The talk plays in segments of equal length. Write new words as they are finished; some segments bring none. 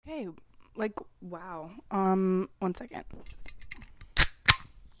Okay, like, wow. One second.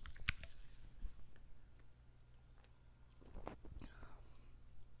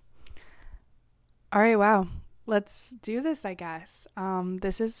 All right, wow. Let's do this, I guess.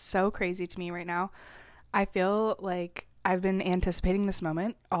 This is so crazy to me right now. I feel like I've been anticipating this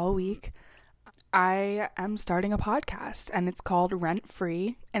moment all week. I am starting a podcast and it's called Rent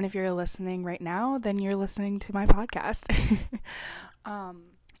Free. And if you're listening right now, then you're listening to my podcast.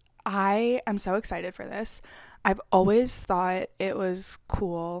 I am so excited for this. I've always thought it was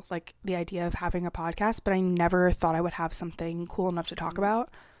cool, like the idea of having a podcast, but I never thought I would have something cool enough to talk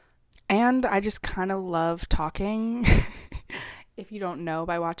about. And I just kind of love talking. If you don't know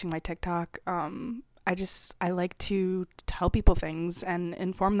by watching my TikTok, I like to tell people things and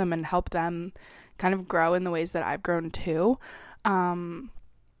inform them and help them kind of grow in the ways that I've grown too.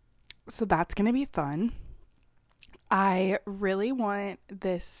 So that's going to be fun. I really want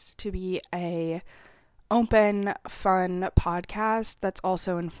this to be a open, fun podcast that's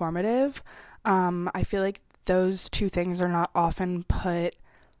also informative. I feel like those two things are not often put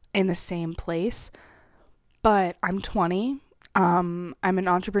in the same place. But I'm 20. I'm an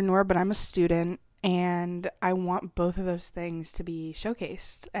entrepreneur, but I'm a student, and I want both of those things to be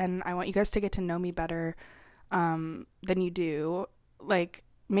showcased. And I want you guys to get to know me better than you do. Like,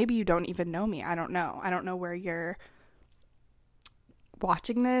 maybe you don't even know me. I don't know. I don't know where you're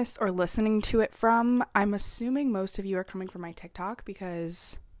watching this or listening to it from. I'm assuming most of you are coming from my TikTok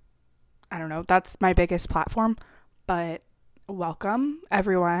because, I don't know, that's my biggest platform. But welcome,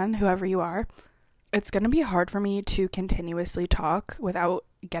 everyone, whoever you are. It's going to be hard for me to continuously talk without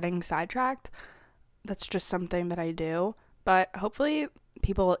getting sidetracked. That's just something that I do. But hopefully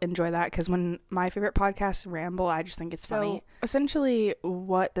people enjoy that, because when my favorite podcasts ramble, I just think it's funny. So, essentially,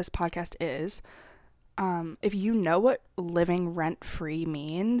 what this podcast is, if you know what living rent-free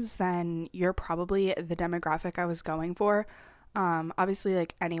means, then you're probably the demographic I was going for. Obviously,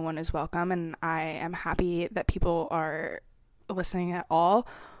 like, anyone is welcome, and I am happy that people are listening at all.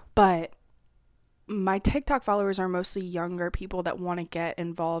 But my TikTok followers are mostly younger people that want to get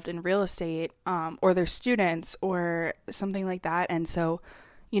involved in real estate, or they're students or something like that. And so,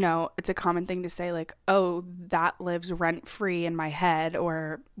 you know, it's a common thing to say, like, oh, that lives rent-free in my head,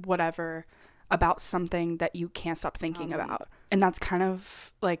 or whatever, about something that you can't stop thinking about. And that's kind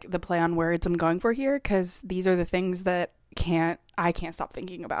of like the play on words I'm going for here, because these are the things that I can't stop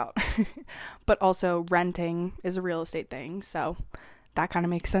thinking about. But also renting is a real estate thing, so that kind of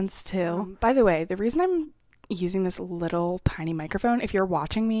makes sense too. By the way, the reason I'm using this little tiny microphone, if you're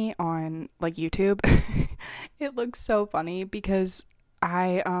watching me on like YouTube, it looks so funny because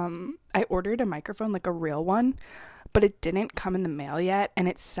I ordered a microphone, like a real one, but it didn't come in the mail yet, and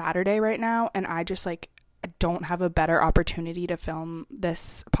it's Saturday right now, and I just I don't have a better opportunity to film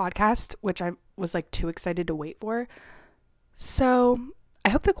this podcast, which I was like too excited to wait for. So I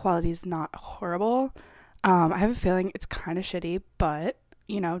hope the quality is not horrible. I have a feeling it's kind of shitty, but,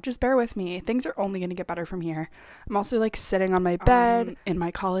 you know, just bear with me. Things are only going to get better from here. I'm also like sitting on my bed in my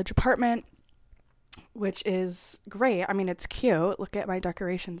college apartment, which is great. I mean, it's cute. Look at my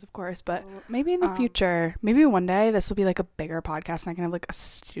decorations, of course, but maybe in the future, maybe one day this will be like a bigger podcast and I can have like a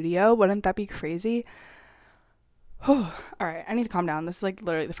studio. Wouldn't that be crazy? All right, I need to calm down. This is like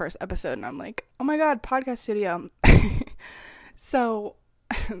literally the first episode and I'm like, oh my God, podcast studio. So,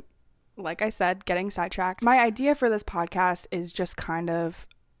 like I said, getting sidetracked. My idea for this podcast is just kind of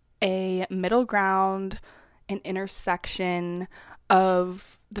a middle ground, an intersection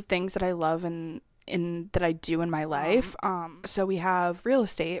of the things that I love and that I do in my life. So we have real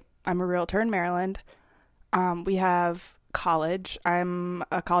estate. I'm a realtor in Maryland. We have college. I'm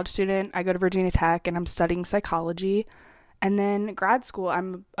a college student. I go to Virginia Tech and I'm studying psychology. And then grad school,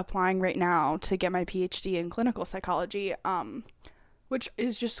 I'm applying right now to get my PhD in clinical psychology, which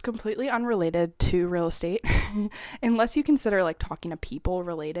is just completely unrelated to real estate, unless you consider like talking to people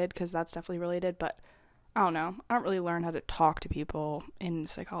related, because that's definitely related. But I don't know. I don't really learn how to talk to people in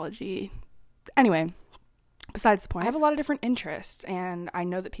psychology. Anyway, besides the point, I have a lot of different interests, and I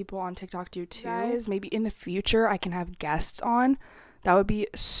know that people on TikTok do too. Guys, maybe in the future I can have guests on. That would be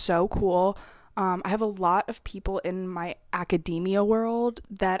so cool. I have a lot of people in my academia world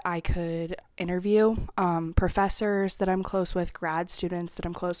that I could interview, professors that I'm close with, grad students that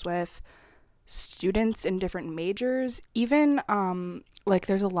I'm close with, students in different majors, even, like,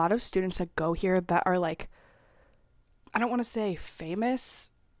 there's a lot of students that go here that are, like, I don't want to say famous,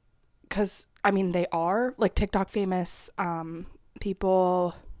 because, I mean, they are, like, TikTok famous,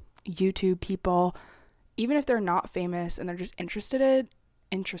 people, YouTube people, even if they're not famous and they're just interested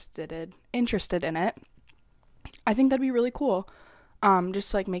in it, I think that'd be really cool.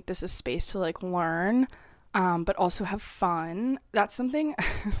 just like make this a space to like learn, but also have fun. That's something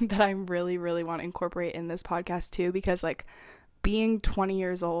that I really, really want to incorporate in this podcast too, because like being 20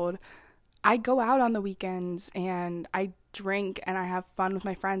 years old, I go out on the weekends and I drink and I have fun with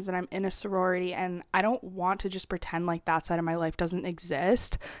my friends and I'm in a sorority, and I don't want to just pretend like that side of my life doesn't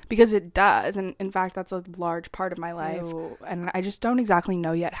exist, because it does. And in fact, that's a large part of my life. And I just don't exactly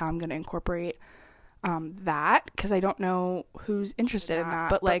know yet how I'm going to incorporate that, because I don't know who's interested in that.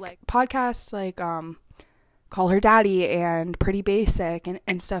 But like podcasts like Call Her Daddy and Pretty Basic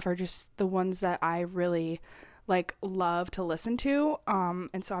and stuff are just the ones that I really like love to listen to.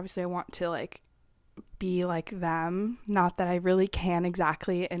 And so obviously I want to like be like them. Not that I really can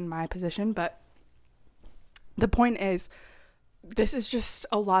exactly in my position, but the point is, this is just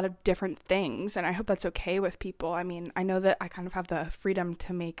a lot of different things, and I hope that's okay with people. I mean, I know that I kind of have the freedom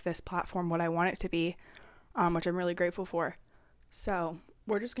to make this platform what I want it to be, which I'm really grateful for. So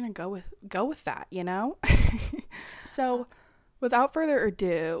we're just gonna go with that, you know. So without further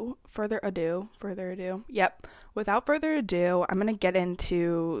ado, I'm going to get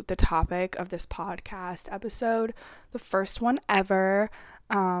into the topic of this podcast episode, the first one ever.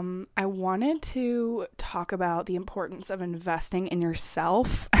 I wanted to talk about the importance of investing in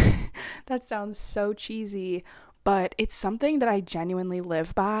yourself. That sounds so cheesy, but it's something that I genuinely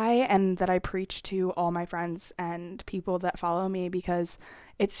live by and that I preach to all my friends and people that follow me, because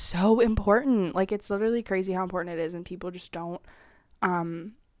it's so important. Like, it's literally crazy how important it is, and people just don't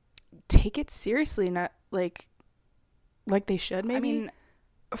take it seriously, not like they should, maybe. I mean,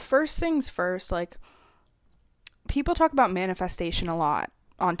 first things first, like, people talk about manifestation a lot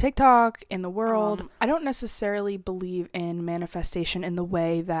on TikTok, in the world. I don't necessarily believe in manifestation in the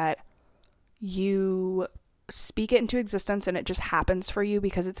way that you speak it into existence and it just happens for you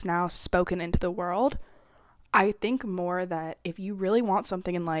because it's now spoken into the world. I think more that if you really want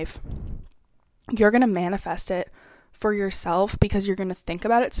something in life, you're going to manifest it for yourself, because you're going to think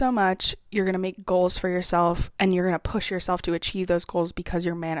about it so much, you're going to make goals for yourself, and you're going to push yourself to achieve those goals because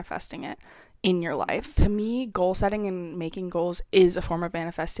you're manifesting it in your life. To me, goal setting and making goals is a form of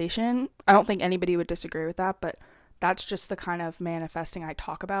manifestation. I don't think anybody would disagree with that, but that's just the kind of manifesting I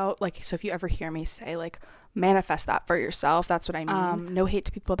talk about. Like, so if you ever hear me say like manifest that for yourself, that's what I mean. No hate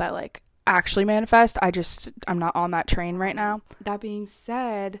to people that like actually manifest. I'm not on that train right now. That being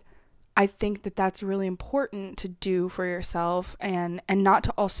said, I think that that's really important to do for yourself, and not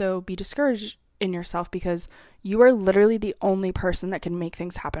to also be discouraged in yourself, because you are literally the only person that can make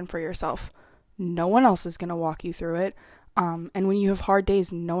things happen for yourself. No one else is going to walk you through it. And when you have hard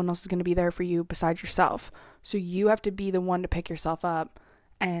days, no one else is going to be there for you besides yourself. So you have to be the one to pick yourself up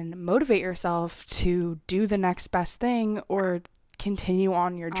and motivate yourself to do the next best thing or continue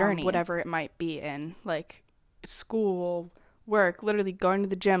on your journey, whatever it might be in, like school, work, literally going to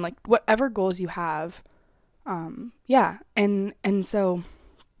the gym, like whatever goals you have. And so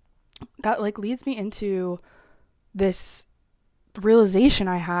that like leads me into this realization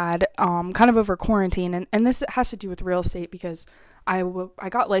I had kind of over quarantine, and this has to do with real estate, because I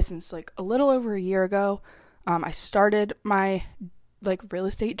got licensed like a little over a year ago. I started my like real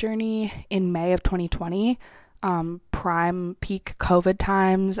estate journey in May of 2020, prime peak COVID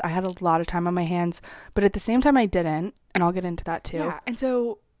times. I had a lot of time on my hands, but at the same time I didn't, and I'll get into that too. Yeah, and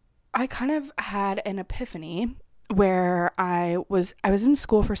so I kind of had an epiphany where I was in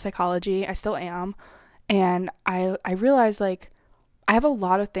school for psychology. I still am. And I realized like I have a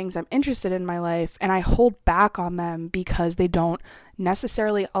lot of things I'm interested in my life, and I hold back on them because they don't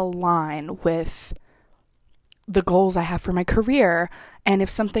necessarily align with the goals I have for my career. And if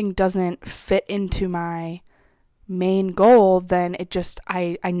something doesn't fit into my main goal, then it just,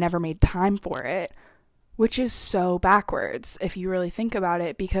 I never made time for it, which is so backwards if you really think about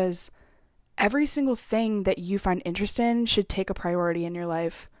it, because every single thing that you find interest in should take a priority in your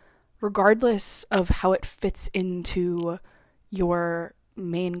life, regardless of how it fits into your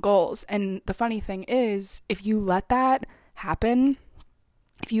main goals. And the funny thing is, if you let that happen,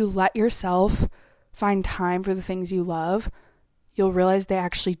 if you let yourself find time for the things you love, you'll realize they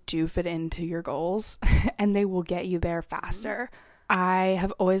actually do fit into your goals and they will get you there faster. I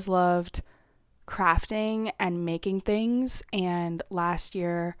have always loved crafting and making things, and last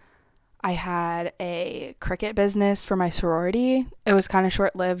year I had a Cricut business for my sorority. It was kind of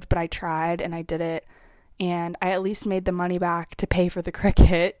short-lived, but I tried and I did it, and I at least made the money back to pay for the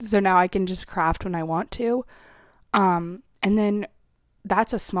Cricut, so now I can just craft when I want to. And then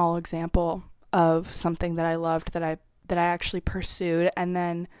that's a small example of something that I loved that I actually pursued. And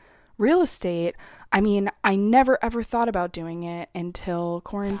then real estate, I mean, I never ever thought about doing it until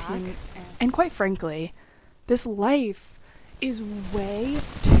quarantine. And quite frankly, this life is way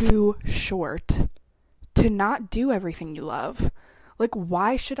too short to not do everything you love. Like,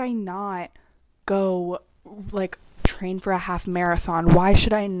 why should I not go, like, train for a half marathon? Why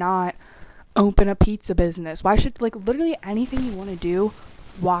should I not open a pizza business? Why should, like, literally anything you want to do,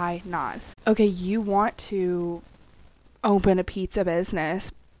 why not? Okay, you want to open a pizza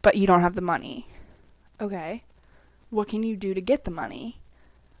business, but you don't have the money. Okay, what can you do to get the money?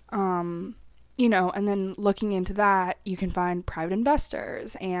 And then looking into that, you can find private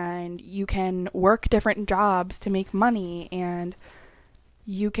investors, and you can work different jobs to make money, and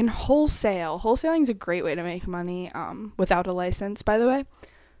you can wholesale. Wholesaling is a great way to make money, without a license, by the way.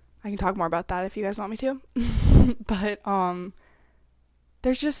 I can talk more about that if you guys want me to. But,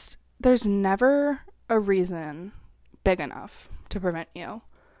 there's never a reason big enough to prevent you.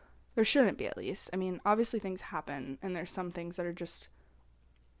 There shouldn't be, at least. I mean, obviously things happen, and there's some things that are just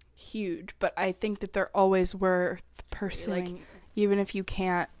huge, but I think that they're always worth pursuing, like, even if you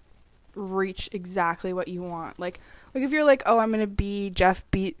can't reach exactly what you want. Like if you're like, oh, I'm gonna be Jeff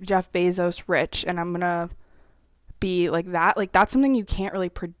Bezos rich, and I'm gonna be like that, like, that's something you can't really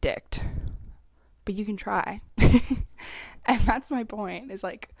predict, but you can try. And that's my point, is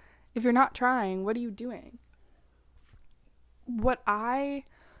like, if you're not trying, what are you doing? What I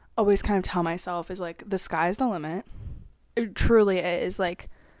always kind of tell myself is, like, the sky's the limit. It truly is. Like,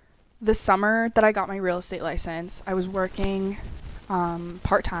 the summer that I got my real estate license, I was working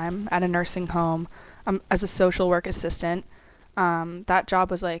part-time at a nursing home as a social work assistant. That job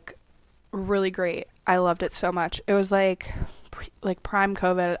was, like, really great. I loved it so much. It was like prime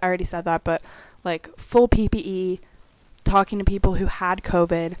COVID. I already said that, but, like, full PPE, talking to people who had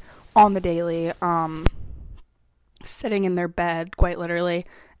COVID on the daily, sitting in their bed, quite literally,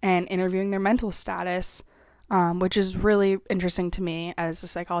 and interviewing their mental status, which is really interesting to me as a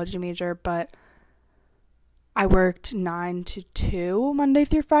psychology major. But I worked 9 to 2 Monday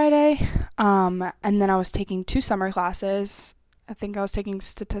through Friday, and then I was taking 2 summer classes. I think I was taking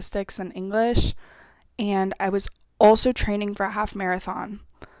statistics and English, and I was also training for a half marathon,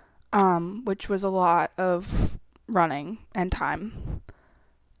 which was a lot of running and time.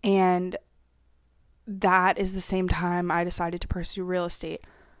 And that is the same time I decided to pursue real estate.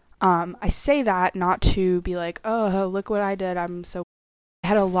 I say that not to be like, oh, look what I did, I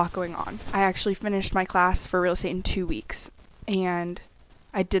had a lot going on. I actually finished my class for real estate in 2 weeks, and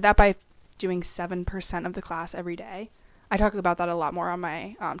I did that by doing 7% of the class every day. I talk about that a lot more on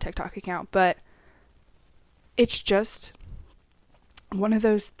my TikTok account, but it's just one of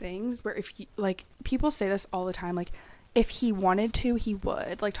those things where, if you, like, people say this all the time, like, if he wanted to, he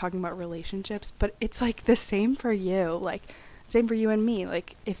would, like, talking about relationships, but it's, like, the same for you, like, same for you and me.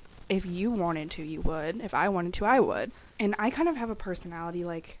 Like, if you wanted to, you would. If I wanted to, I would. And I kind of have a personality,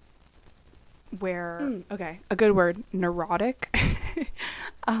 like, where, okay, a good word, neurotic.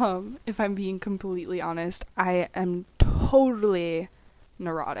 If I'm being completely honest, I am totally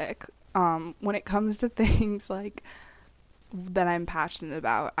neurotic. When it comes to things, like, that I'm passionate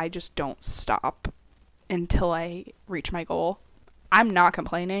about, I just don't stop until I reach my goal. I'm not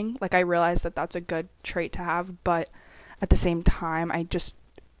complaining. Like, I realize that that's a good trait to have, but at the same time,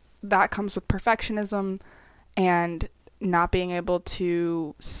 that comes with perfectionism, and not being able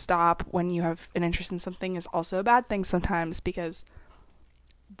to stop when you have an interest in something is also a bad thing sometimes, because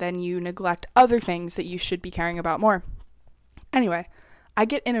then you neglect other things that you should be caring about more. Anyway, I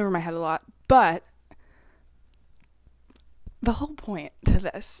get in over my head a lot, but the whole point to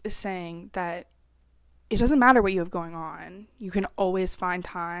this is saying that it doesn't matter what you have going on. You can always find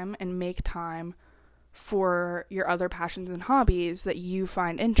time and make time for your other passions and hobbies that you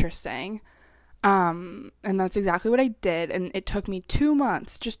find interesting. And that's exactly what I did. And it took me 2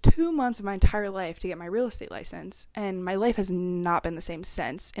 months, just 2 months of my entire life to get my real estate license. And my life has not been the same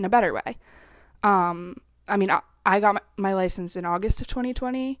since, in a better way. I mean, I got my license in August of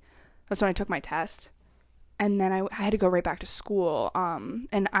 2020. That's when I took my test. And then I had to go right back to school.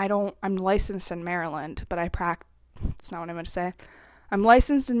 And I'm licensed in Maryland, but that's not what I'm going to say. I'm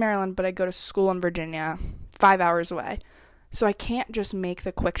licensed in Maryland, but I go to school in Virginia, 5 hours away. So I can't just make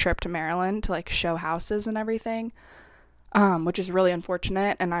the quick trip to Maryland to, like, show houses and everything, which is really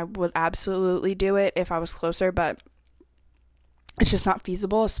unfortunate. And I would absolutely do it if I was closer, but it's just not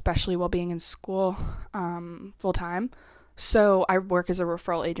feasible, especially while being in school full time. So I work as a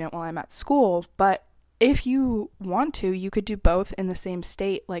referral agent while I'm at school. But if you want to, you could do both in the same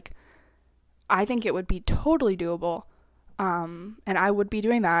state. Like, I think it would be totally doable. And I would be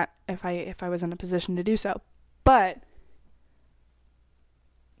doing that if I was in a position to do so. But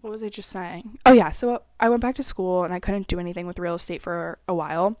what was I just saying? Oh yeah, so I went back to school and I couldn't do anything with real estate for a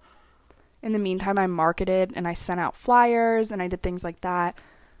while. In the meantime, I marketed and I sent out flyers and I did things like that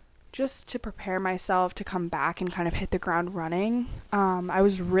just to prepare myself to come back and kind of hit the ground running. I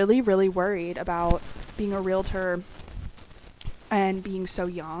was really, really worried about being a realtor and being so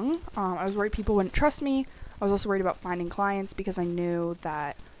young. I was worried people wouldn't trust me. I was also worried about finding clients because I knew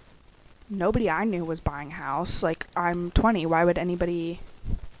that nobody I knew was buying a house. Like, I'm 20. Why would anybody...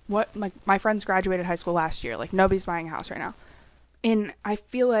 my friends graduated high school last year. Like, nobody's buying a house right now. And I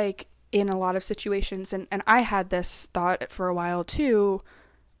feel like in a lot of situations, and I had this thought for a while too,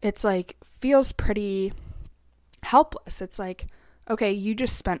 it's like, feels pretty helpless. It's like, okay, you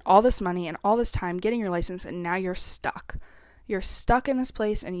just spent all this money and all this time getting your license and now you're stuck. You're stuck in this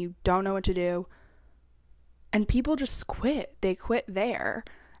place and you don't know what to do. And people just quit. They quit there.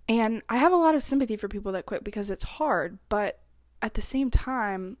 And I have a lot of sympathy for people that quit because it's hard, but at the same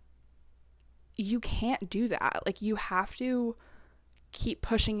time, you can't do that. Like, you have to keep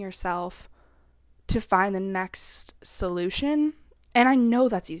pushing yourself to find the next solution. And I know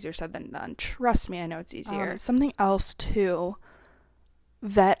that's easier said than done. Trust me, I know it's easier. Something else too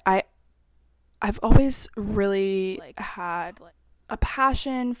that I've always really had a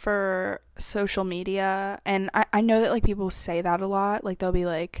passion for social media, and I know that people say that a lot. They'll be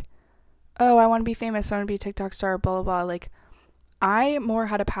like, oh, I want to be famous, I want to be a TikTok star, blah blah blah. I more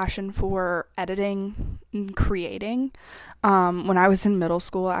had a passion for editing and creating. When I was in middle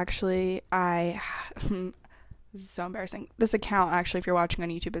school, actually, this is so embarrassing. This account, actually, if you're watching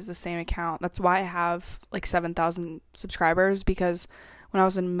on YouTube, is the same account. That's why I have 7,000 subscribers, because when I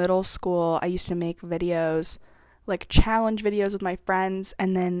was in middle school, I used to make videos, challenge videos with my friends,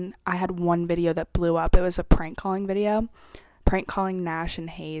 and then I had one video that blew up. It was a prank calling video, prank calling Nash and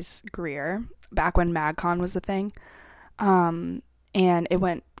Hayes Greer, back when MagCon was a thing. And it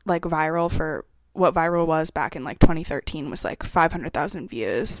went viral. For what viral was back in 2013 was 500,000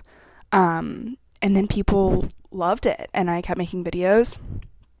 views. And then people loved it, and I kept making videos.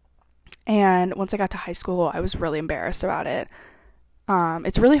 And once I got to high school, I was really embarrassed about it.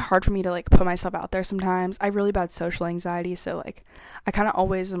 It's really hard for me to put myself out there sometimes. I have really bad social anxiety, so I kind of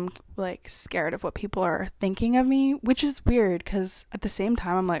always am scared of what people are thinking of me, which is weird because at the same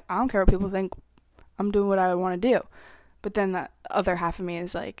time I'm I don't care what people think. I'm doing what I want to do. But then that other half of me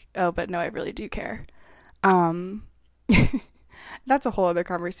is oh, but no, I really do care. That's a whole other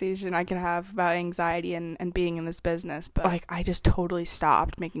conversation I can have about anxiety and being in this business. But I just totally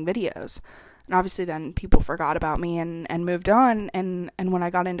stopped making videos. And obviously then people forgot about me and moved on. And when I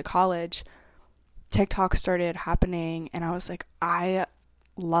got into college, TikTok started happening, and I was I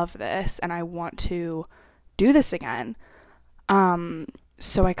love this and I want to do this again.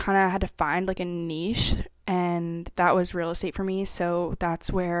 So I kind of had to find a niche, and that was real estate for me. So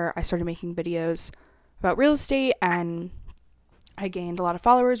that's where I started making videos about real estate, and I gained a lot of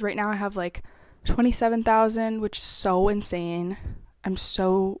followers. Right now I have 27,000, which is so insane. I'm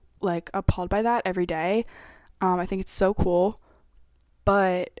so appalled by that every day. I think it's so cool,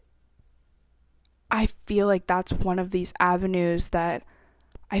 but I feel that's one of these avenues that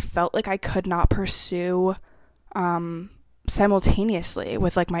I felt I could not pursue simultaneously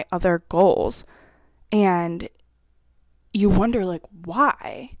with my other goals. And you wonder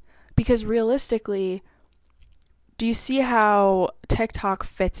why? Because realistically, do you see how TikTok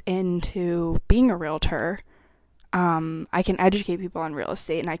fits into being a realtor? I can educate people on real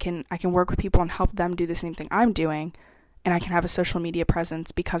estate, and I can work with people and help them do the same thing I'm doing, and I can have a social media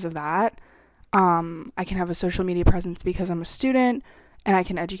presence because of that. I can have a social media presence because I'm a student, and I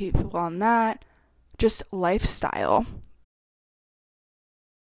can educate people on that. Just lifestyle.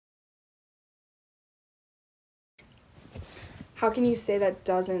 How can you say that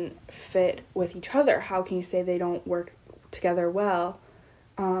doesn't fit with each other? How can you say they don't work together well?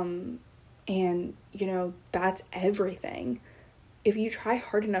 And, that's everything. If you try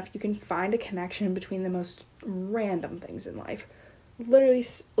hard enough, you can find a connection between the most random things in life. Literally,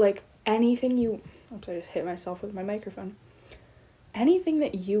 anything you... Oops, I just hit myself with my microphone. Anything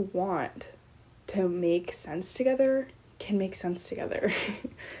that you want to make sense together can make sense together.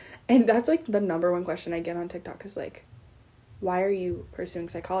 And that's, the number one question I get on TikTok is, why are you pursuing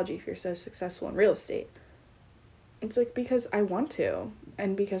psychology if you're so successful in real estate? It's because I want to,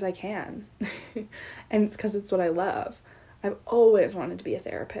 and because I can. And it's because it's what I love. I've always wanted to be a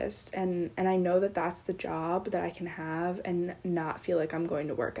therapist, and I know that that's the job that I can have and not feel like I'm going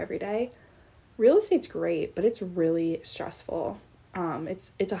to work every day. Real estate's great, but it's really stressful.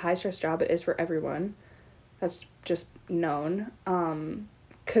 It's a high stress job. It is for everyone. That's just known.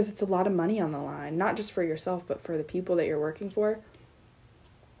 Because it's a lot of money on the line, not just for yourself, but for the people that you're working for.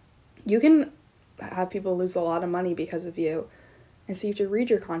 You can have people lose a lot of money because of you. And so you have to read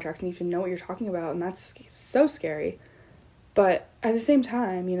your contracts and you have to know what you're talking about, and that's so scary. But at the same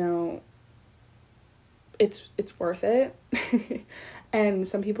time, you know, it's worth it. And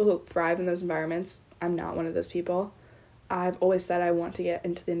some people thrive in those environments. I'm not one of those people. I've always said I want to get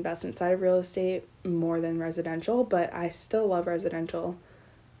into the investment side of real estate more than residential, but I still love residential.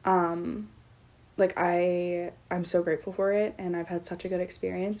 Like I'm so grateful for it, and I've had such a good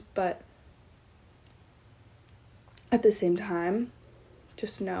experience, but at the same time,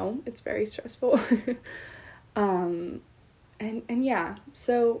 just know it's very stressful. And yeah,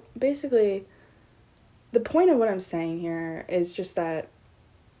 so basically the point of what I'm saying here is just that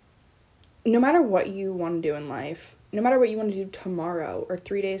no matter what you want to do in life, no matter what you want to do tomorrow or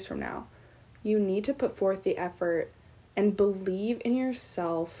 3 days from now, you need to put forth the effort and believe in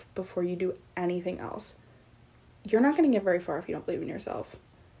yourself before you do anything else. You're not going to get very far if you don't believe in yourself.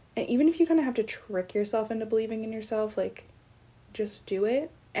 And even if you kind of have to trick yourself into believing in yourself, like, just do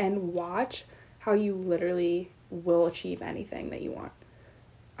it and watch how you literally will achieve anything that you want.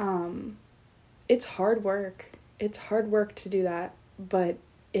 It's hard work. It's hard work to do that, but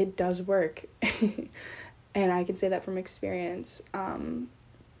it does work. And I can say that from experience.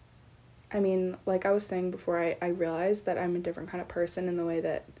 I mean, like I was saying before, I realized that I'm a different kind of person in the way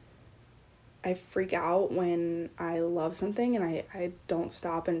that I freak out when I love something, and I don't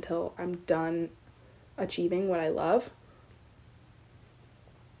stop until I'm done achieving what I love.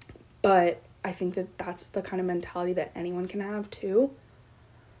 But I think that that's the kind of mentality that anyone can have too,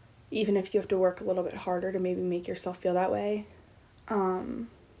 even if you have to work a little bit harder to maybe make yourself feel that way.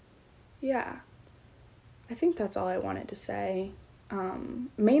 Yeah, I think that's all I wanted to say.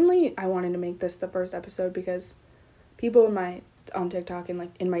 Mainly I wanted to make this the first episode because people on TikTok and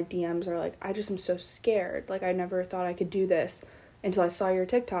like in my DMs are like, I just am so scared. Like, I never thought I could do this until I saw your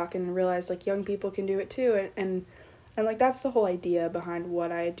TikTok and realized like young people can do it too. And like, that's the whole idea behind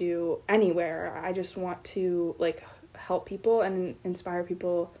what I do anywhere. I just want to like help people and inspire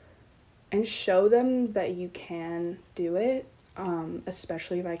people and show them that you can do it.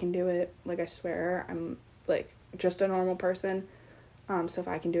 Especially if I can do it. Like, I swear I'm like just a normal person. So if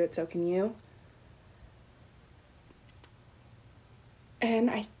I can do it, so can you. And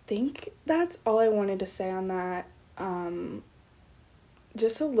I think that's all I wanted to say on that.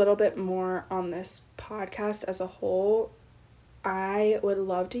 Just a little bit more on this podcast as a whole. I would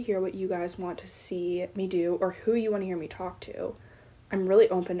love to hear what you guys want to see me do or who you want to hear me talk to. I'm really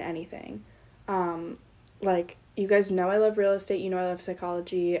open to anything. Like, you guys know I love real estate. You know I love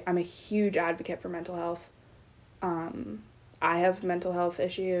psychology. I'm a huge advocate for mental health. I have mental health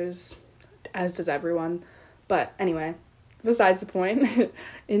issues, as does everyone. But anyway, besides the point,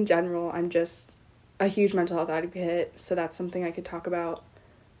 in general, I'm just a huge mental health advocate, so that's something I could talk about,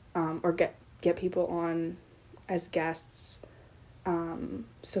 or get people on as guests.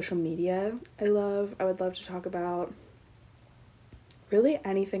 Social media, I would love to talk about really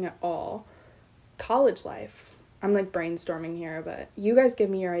anything at all. College life, I'm like brainstorming here, but you guys give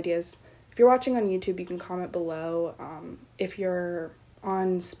me your ideas. If you're watching on YouTube, you can comment below. If you're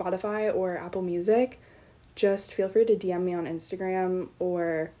on Spotify or Apple Music, just feel free to DM me on Instagram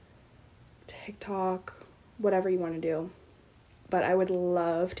or TikTok, whatever you want to do. But I would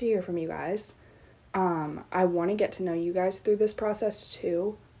love to hear from you guys. I want to get to know you guys through this process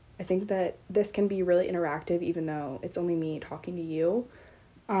too. I think that this can be really interactive, even though it's only me talking to you.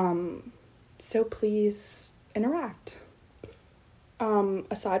 So please interact.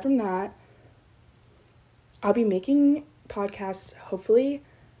 Aside from that, I'll be making podcasts. Hopefully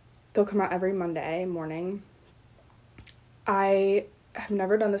they'll come out every Monday morning. I have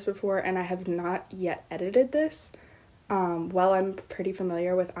never done this before, and I have not yet edited this. While I'm pretty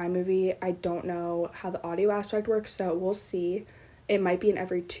familiar with iMovie, I don't know how the audio aspect works, so we'll see. It might be an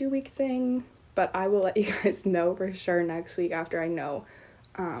every 2-week thing, but I will let you guys know for sure next week after I know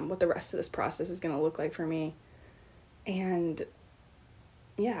what the rest of this process is going to look like for me. And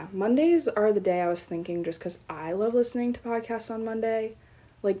yeah, Mondays are the day I was thinking, just because I love listening to podcasts on Monday.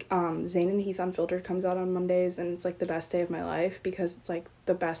 Like, Zane and Heath Unfiltered comes out on Mondays, and it's like the best day of my life because it's like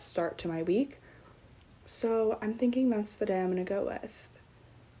the best start to my week. So I'm thinking that's the day I'm going to go with,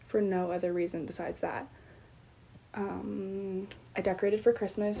 for no other reason besides that. I decorated for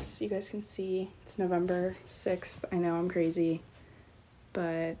Christmas. You guys can see it's November 6th. I know I'm crazy,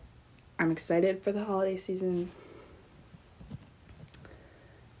 but I'm excited for the holiday season.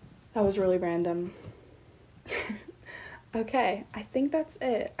 That was really random. Okay, I think that's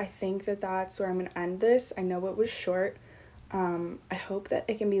it. I think that that's where I'm going to end this. I know it was short. I hope that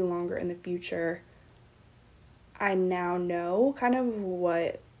it can be longer in the future. I now know kind of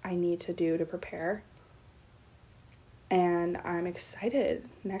what I need to do to prepare. and I'm excited.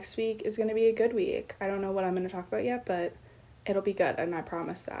 Next week is going to be a good week. I don't know what I'm going to talk about yet, but it'll be good, and I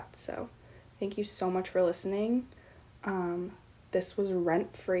promise that. So thank you so much for listening. This was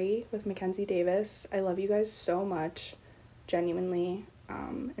Rent Free with Mackenzie Davis. I love you guys so much, genuinely,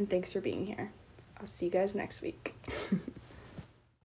 and thanks for being here. I'll see you guys next week.